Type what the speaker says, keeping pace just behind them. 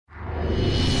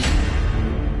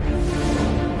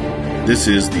This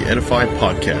is the Edify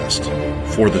Podcast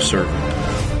for the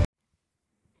servant.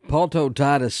 Paul told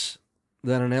Titus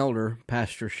that an elder,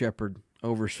 pastor, shepherd,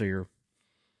 overseer,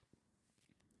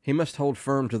 he must hold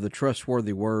firm to the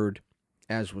trustworthy word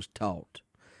as was taught,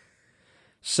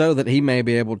 so that he may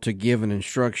be able to give an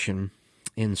instruction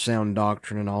in sound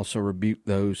doctrine and also rebuke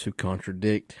those who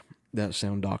contradict that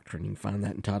sound doctrine. You can find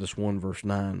that in Titus 1, verse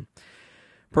 9.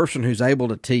 Person who's able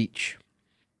to teach.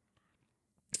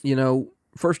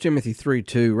 1 Timothy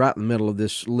 3:2, right in the middle of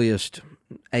this list,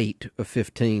 8 of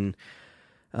 15,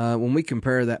 when we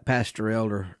compare that pastor,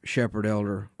 elder, shepherd,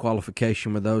 elder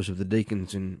qualification with those of the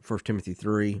deacons in 1 Timothy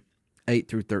 3, 8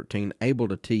 through 13, able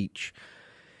to teach,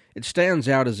 it stands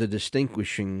out as a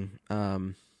distinguishing,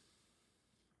 a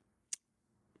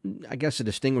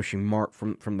distinguishing mark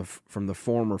from the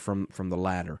former, from the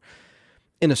latter.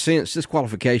 In a sense, this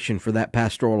qualification for that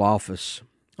pastoral office,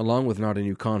 along with not a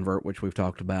new convert, which we've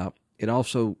talked about, it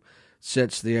also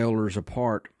sets the elders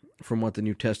apart from what the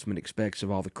New Testament expects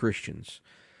of all the Christians.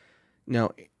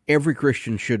 Now, every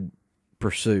Christian should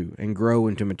pursue and grow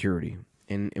into maturity,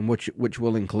 and which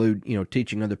will include,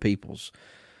 teaching other peoples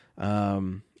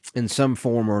in some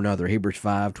form or another. Hebrews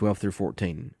 5, 12 through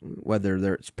 14.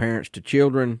 Whether it's parents to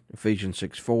children, Ephesians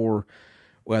 6:4,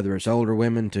 whether it's older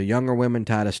women to younger women,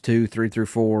 Titus 2, 3 through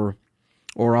 4,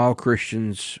 or all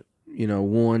Christians,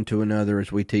 one to another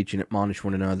as we teach and admonish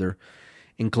one another,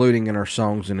 including in our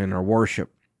songs and in our worship,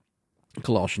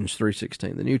 Colossians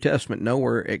 3:16. The New Testament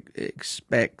nowhere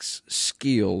expects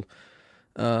skill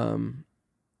in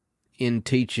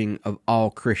teaching of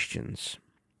all Christians.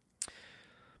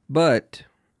 But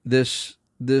this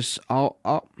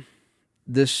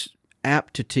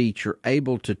apt to teach or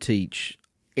able to teach,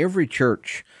 every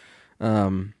church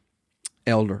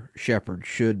elder, shepherd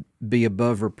should be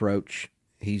above reproach.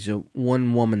 He's a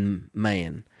one-woman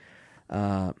man.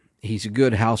 He's a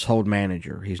good household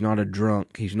manager. He's not a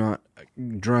drunk. He's not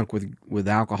drunk with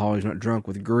alcohol. He's not drunk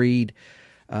with greed.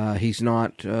 He's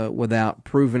not without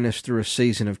provenness through a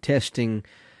season of testing.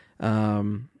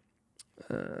 The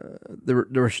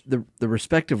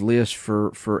respective list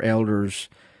for elders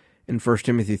in 1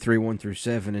 Timothy 3, 1 through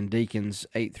 7, and deacons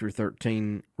 8 through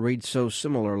 13 read so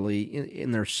similarly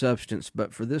in their substance,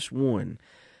 but for this one,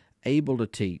 able to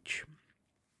teach.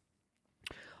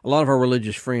 A lot of our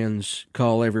religious friends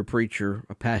call every preacher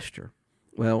a pastor.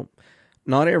 Well,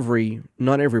 not every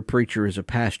preacher is a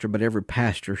pastor, but every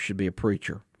pastor should be a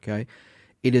preacher, okay?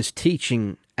 It is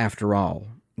teaching, after all,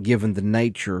 given the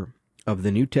nature of the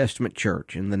New Testament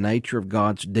church and the nature of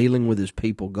God's dealing with His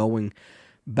people, going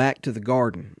back to the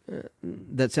garden,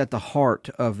 that's at the heart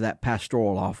of that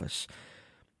pastoral office.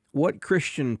 What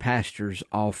Christian pastors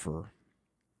offer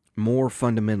more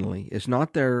fundamentally is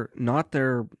not their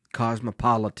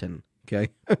cosmopolitan, okay,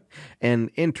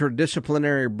 and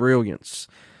interdisciplinary brilliance,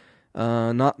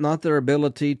 not their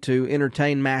ability to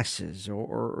entertain masses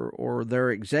or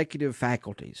their executive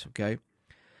faculties, okay.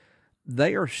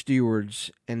 They are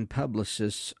stewards and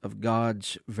publicists of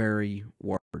God's very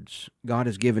words. God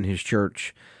has given His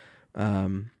church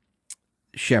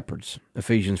shepherds,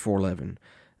 Ephesians 4:11.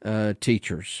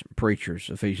 Teachers, preachers,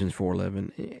 Ephesians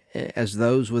 4:11, as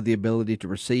those with the ability to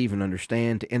receive and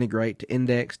understand, to integrate, to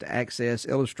index, to access,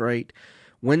 illustrate,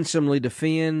 winsomely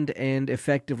defend, and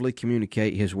effectively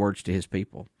communicate His words to His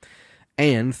people,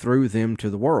 and through them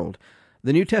to the world.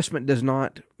 The New Testament does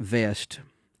not vest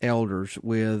elders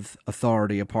with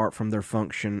authority apart from their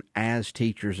function as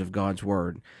teachers of God's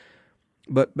Word,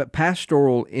 but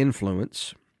pastoral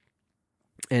influence,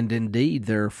 and indeed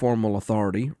their formal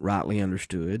authority, rightly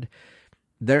understood,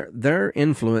 their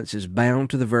influence is bound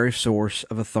to the very source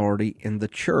of authority in the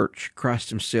church, Christ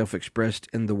Himself expressed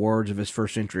in the words of His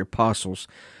first-century apostles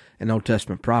and Old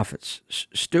Testament prophets,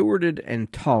 stewarded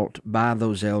and taught by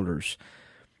those elders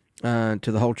to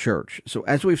the whole church. So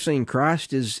as we've seen,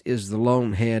 Christ is the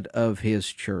lone head of His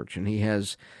church, and He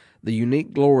has the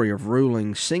unique glory of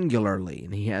ruling singularly,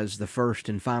 and He has the first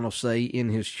and final say in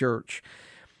His church.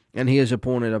 And He has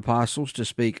appointed apostles to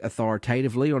speak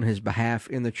authoritatively on His behalf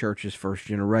in the church's first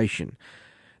generation.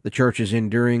 The church's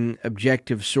enduring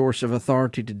objective source of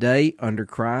authority today under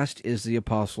Christ is the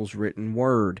apostles' written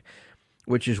word,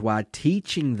 which is why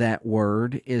teaching that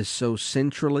word is so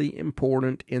centrally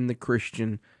important in the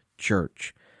Christian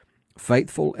church.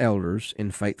 Faithful elders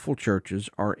in faithful churches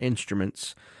are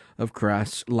instruments of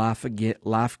Christ's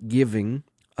life-giving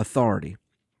authority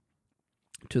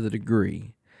to the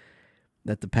degree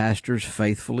that the pastors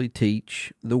faithfully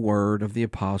teach the word of the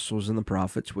apostles and the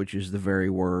prophets, which is the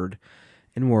very word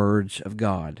and words of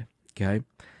God. Okay?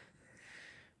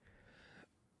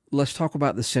 Let's talk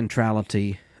about the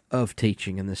centrality of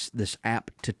teaching and this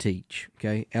apt to teach.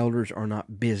 Okay, elders are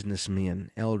not businessmen.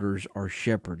 Elders are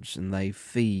shepherds, and they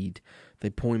feed, they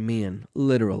point men,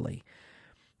 literally.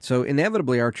 So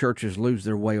inevitably our churches lose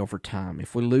their way over time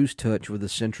if we lose touch with the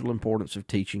central importance of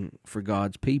teaching for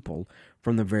God's people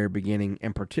from the very beginning,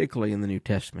 and particularly in the New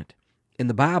Testament. In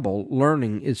the Bible,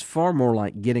 learning is far more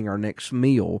like getting our next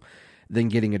meal than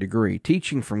getting a degree.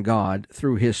 Teaching from God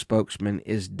through His spokesman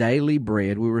is daily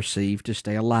bread we receive to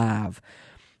stay alive,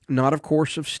 not a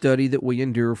course of study that we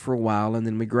endure for a while and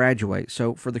then we graduate.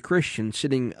 So for the Christian,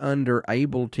 sitting under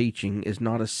able teaching is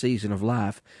not a season of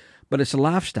life, but it's a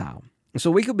lifestyle. So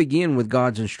we could begin with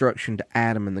God's instruction to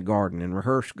Adam in the garden and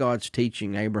rehearse God's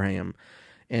teaching Abraham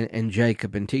and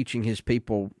Jacob, and teaching His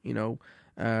people,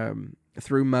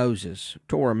 through Moses.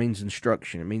 Torah means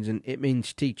instruction. It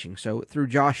means teaching. So through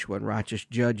Joshua and righteous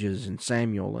judges and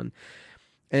Samuel and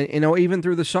even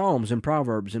through the Psalms and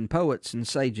Proverbs and poets and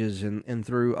sages and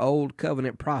through old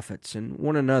covenant prophets and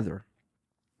one another,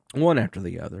 one after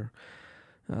the other.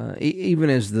 Even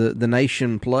as the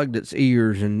nation plugged its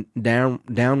ears and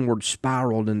downward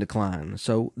spiraled in decline.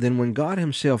 So then when God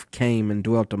Himself came and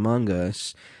dwelt among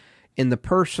us in the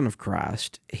person of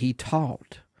Christ, He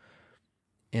taught.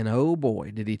 And oh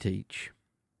boy, did He teach.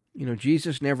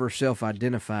 Jesus never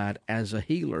self-identified as a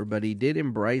healer, but He did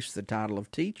embrace the title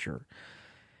of teacher.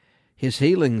 His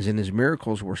healings and His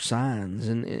miracles were signs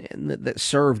and that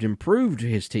served and proved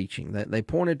His teaching. That they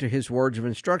pointed to His words of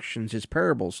instructions, His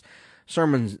parables,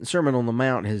 Sermon on the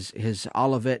Mount, His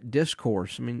Olivet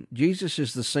Discourse. Jesus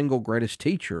is the single greatest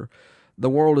teacher the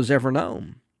world has ever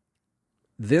known.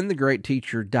 Then the great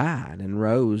teacher died and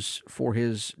rose for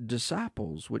His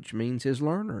disciples, which means His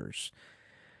learners,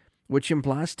 which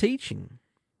implies teaching.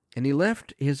 And He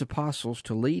left His apostles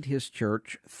to lead His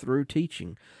church through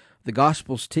teaching. The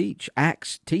Gospels teach,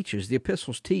 Acts teaches, the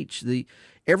epistles teach,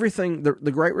 everything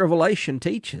the Great Revelation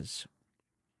teaches.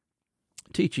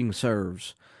 Teaching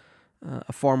serves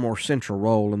a far more central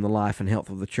role in the life and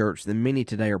health of the church than many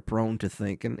today are prone to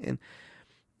think. And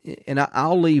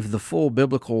I'll leave the full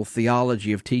biblical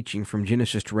theology of teaching from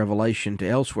Genesis to Revelation to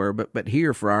elsewhere, but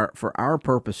here for our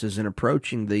purposes in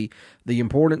approaching the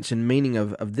importance and meaning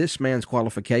of this man's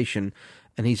qualification,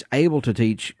 and he's able to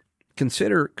teach.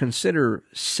 Consider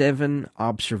 7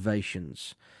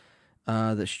 observations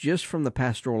that's just from the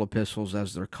pastoral epistles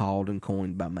as they're called and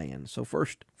coined by man. So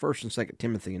first and 2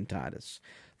 Timothy and Titus,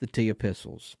 the T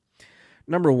epistles.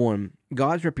 Number 1,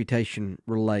 God's reputation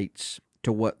relates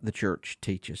to what the church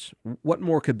teaches. What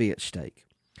more could be at stake?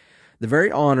 The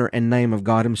very honor and name of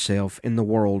God Himself in the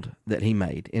world that He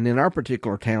made, and in our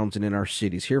particular towns and in our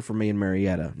cities, here for me in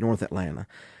Marietta, North Atlanta.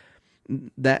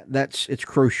 It's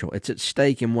crucial. It's at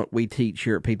stake in what we teach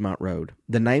here at Piedmont Road.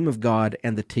 The name of God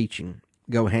and the teaching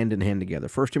go hand in hand together.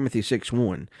 1 Timothy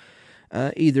 6:1,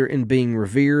 either in being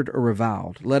revered or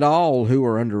reviled. Let all who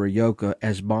are under a yoke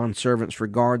as bondservants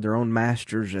regard their own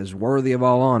masters as worthy of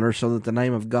all honor, so that the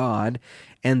name of God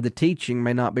and the teaching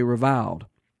may not be reviled.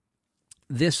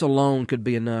 This alone could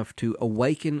be enough to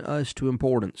awaken us to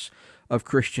importance of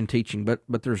Christian teaching,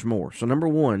 but there's more. So number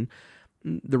 1,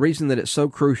 the reason that it's so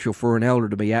crucial for an elder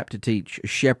to be apt to teach, a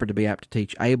shepherd to be apt to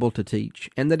teach, able to teach,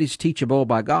 and that he's teachable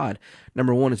by God,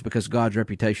 number 1 is because God's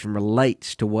reputation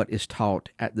relates to what is taught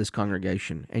at this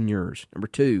congregation and yours. Number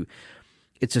 2,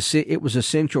 it was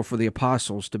essential for the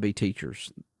apostles to be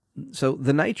teachers. So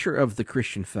the nature of the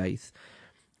Christian faith,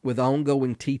 with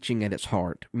ongoing teaching at its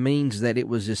heart, means that it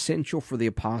was essential for the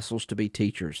apostles to be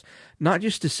teachers, not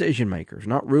just decision makers,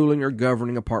 not ruling or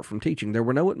governing apart from teaching. There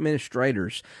were no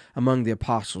administrators among the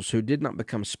apostles who did not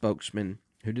become spokesmen,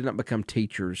 who did not become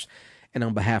teachers, and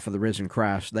on behalf of the risen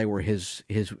Christ, they were his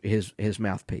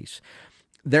mouthpiece.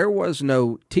 There was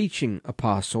no teaching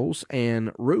apostles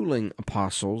and ruling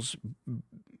apostles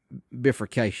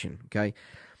bifurcation, okay?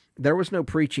 There was no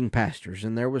preaching pastors,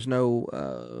 and there was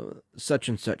no such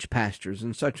and such pastors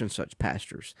and such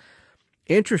pastors.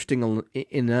 Interesting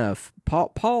enough,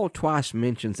 Paul twice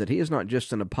mentions that he is not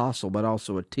just an apostle, but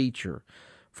also a teacher.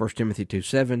 1 Timothy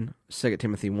 2:7, 2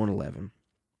 Timothy 1:11.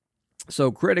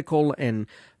 So critical and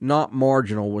not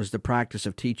marginal was the practice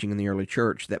of teaching in the early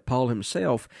church that Paul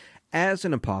himself, as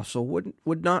an apostle,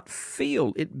 would not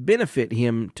feel it benefit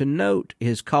him to note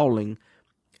his calling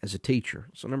as a teacher.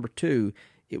 So number 2,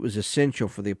 it was essential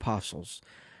for the apostles.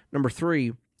 Number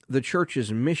 3, the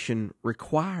church's mission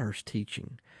requires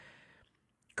teaching.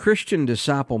 Christian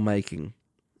disciple making,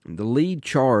 the lead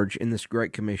charge in this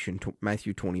Great Commission,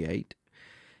 Matthew 28,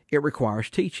 it requires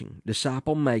teaching.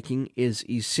 Disciple making is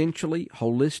essentially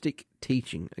holistic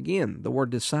teaching. Again, the word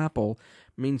disciple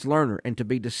means learner, and to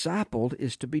be discipled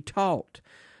is to be taught.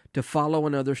 to follow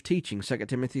another's teaching, 2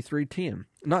 Timothy 3:10,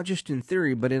 not just in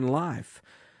theory, but in life.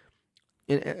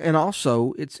 And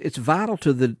also, it's vital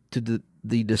to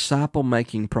the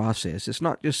disciple-making process. It's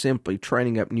not just simply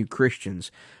training up new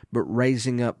Christians, but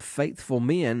raising up faithful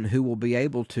men who will be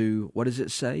able to, what does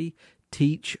it say?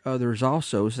 Teach others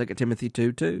also, 2 Timothy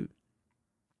 2:2.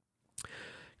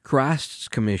 Christ's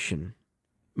commission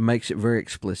makes it very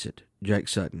explicit, Jake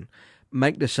Sutton.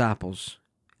 Make disciples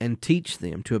and teach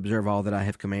them to observe all that I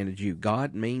have commanded you.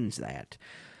 God means that.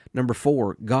 Number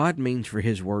 4, God means for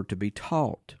His word to be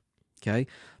taught. Okay?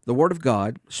 The word of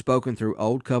God, spoken through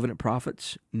Old Covenant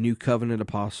prophets, New Covenant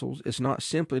apostles, is not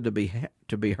simply to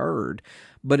be heard,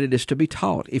 but it is to be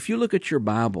taught. If you look at your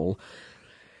Bible,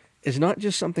 it's not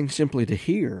just something simply to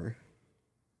hear,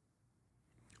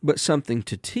 but something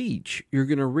to teach. You're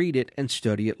going to read it and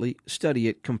study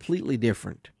it completely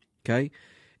different. Okay?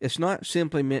 It's not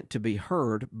simply meant to be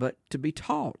heard, but to be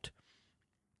taught.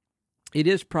 It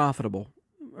is profitable,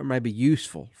 or maybe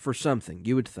useful for something,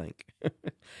 you would think.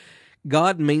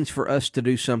 God means for us to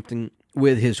do something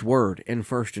with His Word, and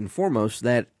first and foremost,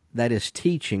 that is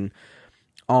teaching.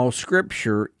 All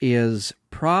Scripture is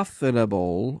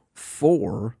profitable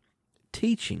for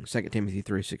teaching, 2 Timothy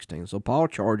 3:16. So Paul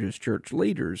charges church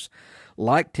leaders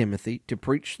like Timothy to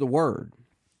preach the Word,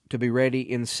 to be ready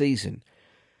in season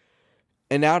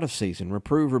and out of season,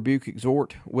 reprove, rebuke,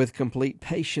 exhort with complete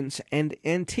patience and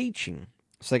teaching,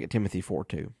 2 Timothy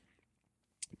 4:2.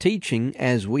 Teaching,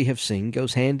 as we have seen,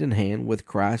 goes hand in hand with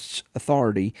Christ's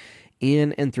authority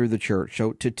in and through the church.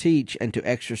 So to teach and to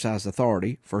exercise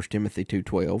authority, 1 Timothy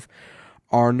 2:12,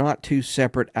 are not two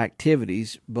separate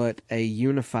activities, but a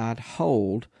unified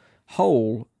whole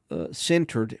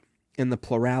centered in the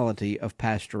plurality of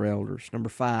pastor elders. Number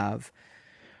 5,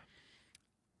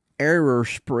 error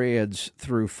spreads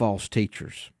through false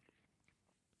teachers.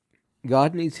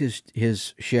 God needs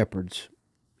his shepherds,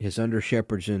 His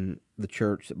under-shepherds in the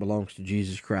church that belongs to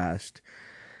Jesus Christ,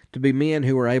 to be men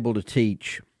who are able to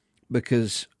teach,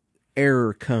 because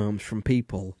error comes from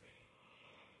people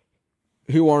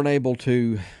who aren't able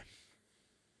to,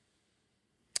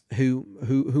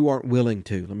 who aren't willing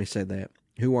to, let me say that,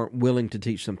 who aren't willing to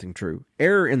teach something true.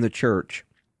 Error in the church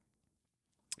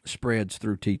spreads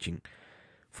through teaching.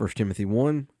 1 Timothy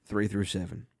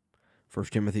 1:3-7. 1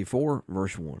 Timothy 4,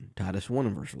 verse 1. Titus 1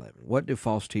 and verse 11. What do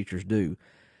false teachers do?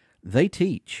 They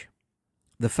teach.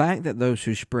 The fact that those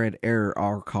who spread error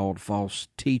are called false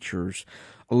teachers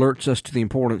alerts us to the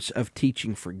importance of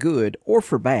teaching for good or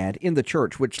for bad in the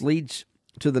church, which leads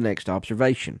to the next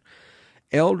observation.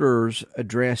 Elders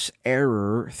address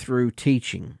error through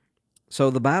teaching. So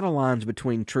the battle lines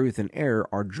between truth and error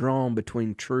are drawn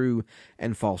between true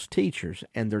and false teachers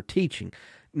and their teaching,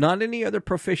 not any other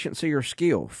proficiency or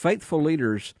skill. Faithful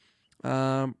leaders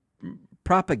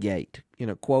propagate,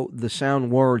 quote, the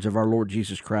sound words of our Lord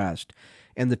Jesus Christ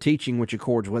and the teaching which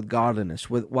accords with godliness.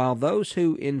 While those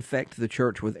who infect the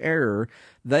church with error,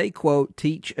 they, quote,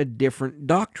 teach a different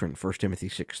doctrine, 1 Timothy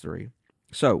 6:3.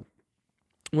 So,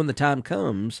 when the time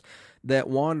comes that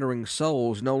wandering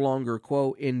souls no longer,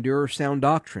 quote, endure sound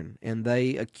doctrine, and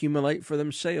they accumulate for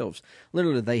themselves,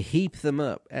 literally they heap them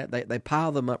up, they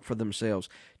pile them up for themselves,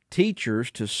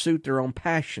 teachers to suit their own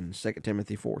passions, 2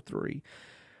 Timothy 4:3.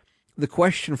 The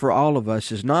question for all of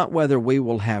us is not whether we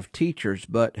will have teachers,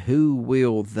 but who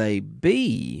will they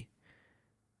be,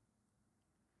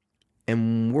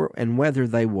 and whether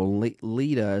they will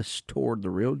lead us toward the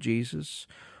real Jesus,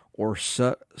 or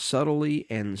subtly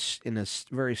and in a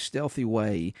very stealthy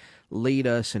way lead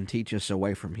us and teach us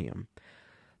away from Him.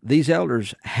 These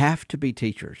elders have to be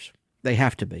teachers. They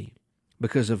have to be,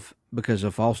 because of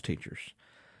false teachers.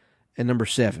 And number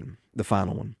 7, the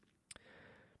final one.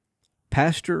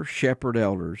 Pastor, shepherd,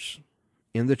 elders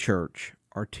in the church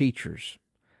are teachers.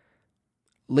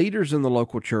 Leaders in the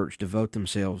local church devote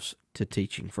themselves to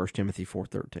teaching, 1 Timothy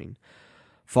 4:13.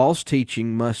 False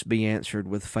teaching must be answered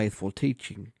with faithful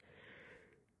teaching.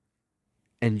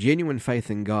 And genuine faith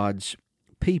in God's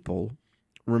people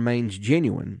remains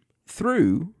genuine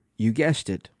through, you guessed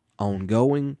it,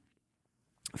 ongoing,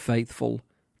 faithful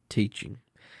teaching.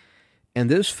 And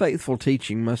this faithful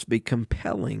teaching must be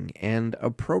compelling and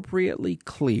appropriately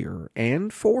clear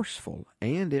and forceful,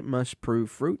 and it must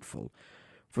prove fruitful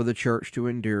for the church to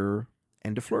endure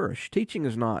and to flourish. Teaching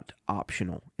is not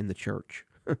optional in the church.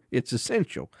 It's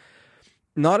essential.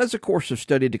 Not as a course of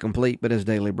study to complete, but as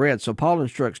daily bread. So Paul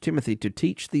instructs Timothy to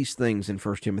teach these things in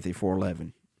 1 Timothy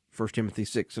 4:11, 1 Timothy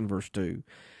 6 and verse 2,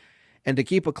 and to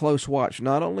keep a close watch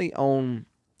not only on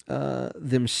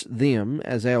them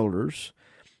as elders,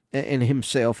 and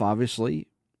himself, obviously,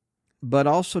 but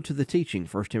also to the teaching,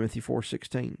 1 Timothy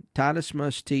 4:16. Titus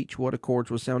must teach what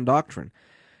accords with sound doctrine.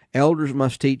 Elders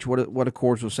must teach what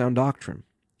accords with sound doctrine.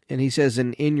 And he says,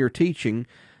 in your teaching,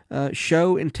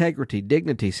 show integrity,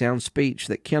 dignity, sound speech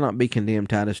that cannot be condemned,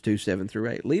 Titus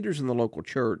 2:7-8. Leaders in the local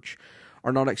church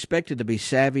are not expected to be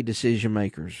savvy decision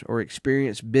makers or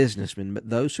experienced businessmen, but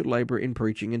those who labor in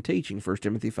preaching and teaching, 1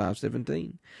 Timothy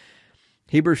 5:17.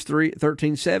 Hebrews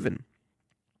 13:7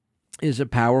 is a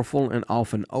powerful and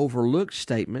often overlooked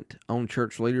statement on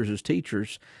church leaders as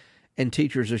teachers and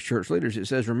teachers as church leaders. It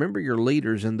says, remember your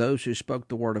leaders and those who spoke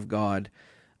the word of God.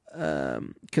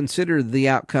 Consider the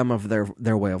outcome of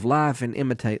their way of life and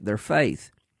imitate their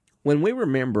faith. When we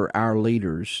remember our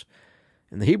leaders,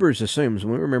 and the Hebrews assumes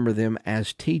when we remember them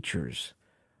as teachers,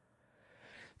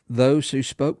 those who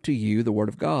spoke to you the word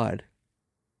of God.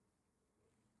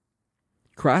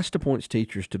 Christ appoints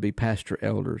teachers to be pastor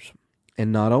elders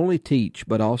and not only teach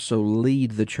but also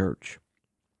lead the church.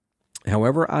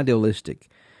 However idealistic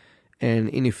and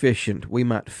inefficient we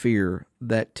might fear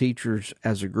that teachers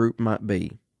as a group might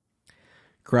be,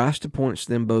 Christ appoints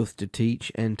them both to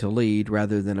teach and to lead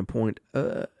rather than appointing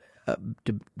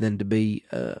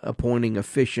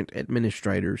efficient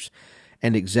administrators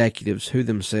and executives who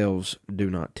themselves do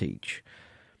not teach.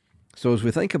 So as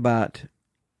we think about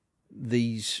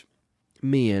these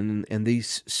men and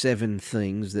these 7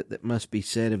 things that must be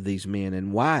said of these men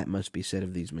and why it must be said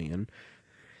of these men,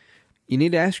 you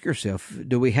need to ask yourself,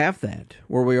 do we have that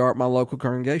where we are at my local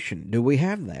congregation? Do we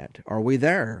have that? Are we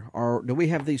there? Or do we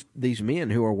have these men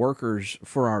who are workers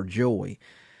for our joy?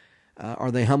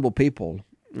 Are they humble people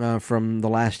from the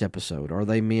last episode? Are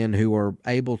they men who are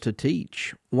able to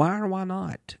teach? Why or why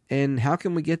not? And how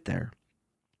can we get there?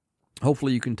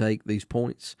 Hopefully you can take these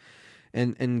points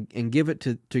and give it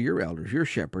to your elders, your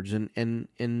shepherds,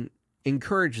 and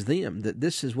encourage them that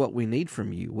this is what we need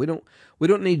from you. We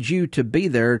don't need you to be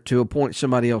there to appoint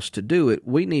somebody else to do it.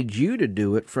 We need you to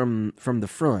do it from the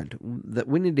front. That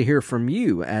we need to hear from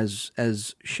you as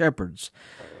shepherds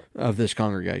of this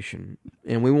congregation,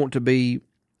 and we want to be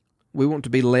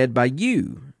led by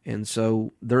you. And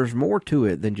so there's more to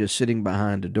it than just sitting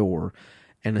behind a door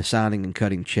and assigning and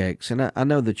cutting checks. And I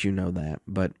know that you know that,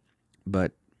 but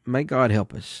may God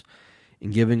help us in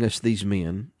giving us these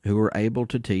men who are able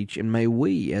to teach, and may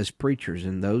we as preachers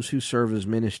and those who serve as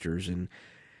ministers and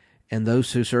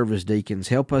those who serve as deacons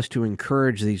help us to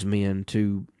encourage these men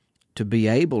to be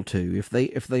able to, if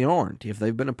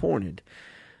they've been appointed,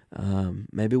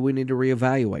 maybe we need to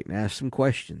reevaluate and ask some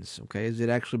questions. Okay, is it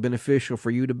actually beneficial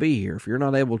for you to be here? If you're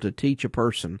not able to teach a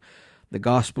person the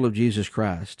gospel of Jesus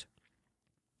Christ,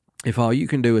 if all you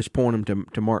can do is point them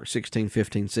to Mark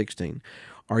 16:15-16,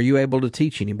 are you able to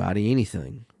teach anybody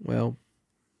anything? Well,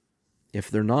 if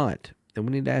they're not, then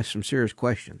we need to ask some serious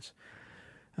questions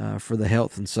for the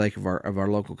health and sake of our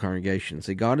local congregation.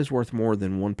 See, God is worth more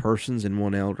than one person's and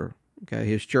one elder. Okay,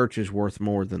 His church is worth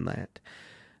more than that,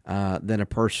 than a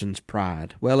person's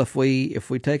pride. Well, if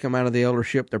we take them out of the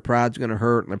eldership, their pride's going to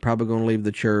hurt, and they're probably going to leave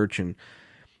the church, and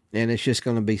it's just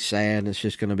going to be sad, and it's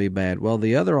just going to be bad. Well,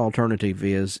 the other alternative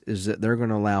is that they're going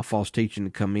to allow false teaching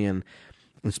to come in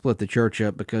and split the church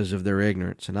up because of their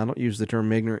ignorance. And I don't use the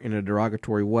term ignorant in a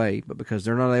derogatory way, but because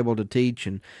they're not able to teach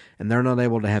and they're not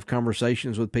able to have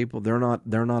conversations with people, they're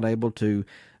not able to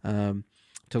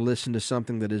listen to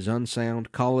something that is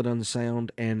unsound, call it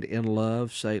unsound, and in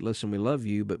love say, listen, we love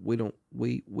you, but we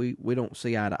don't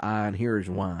see eye to eye, and here's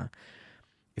why.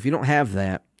 If you don't have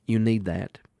that, you need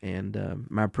that. And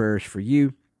my prayer is for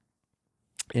you.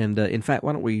 And in fact,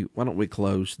 why don't we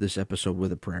close this episode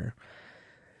with a prayer?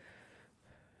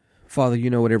 Father, you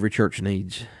know what every church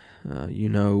needs. You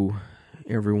know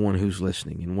everyone who's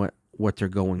listening and what they're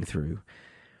going through.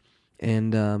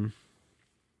 And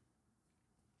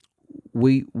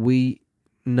we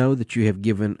know that you have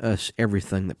given us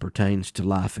everything that pertains to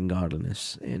life and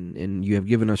godliness. And you have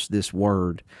given us this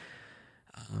word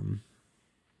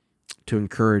to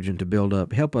encourage and to build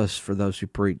up. Help us, for those who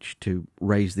preach, to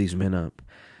raise these men up.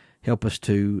 Help us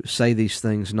to say these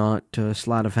things not to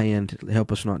sleight of hand.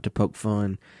 Help us not to poke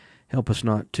fun. Help us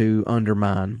not to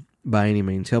undermine by any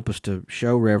means. Help us to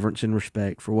show reverence and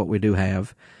respect for what we do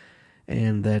have,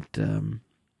 and that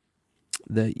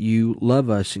you love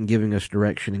us in giving us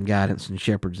direction and guidance and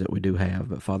shepherds that we do have.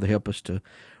 But Father, help us to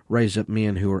raise up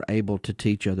men who are able to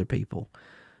teach other people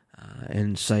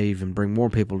and save and bring more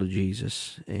people to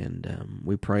Jesus. And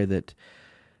we pray that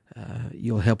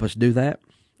you'll help us do that,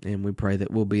 and we pray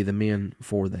that we'll be the men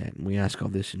for that. And we ask all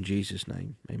this in Jesus'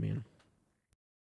 name. Amen.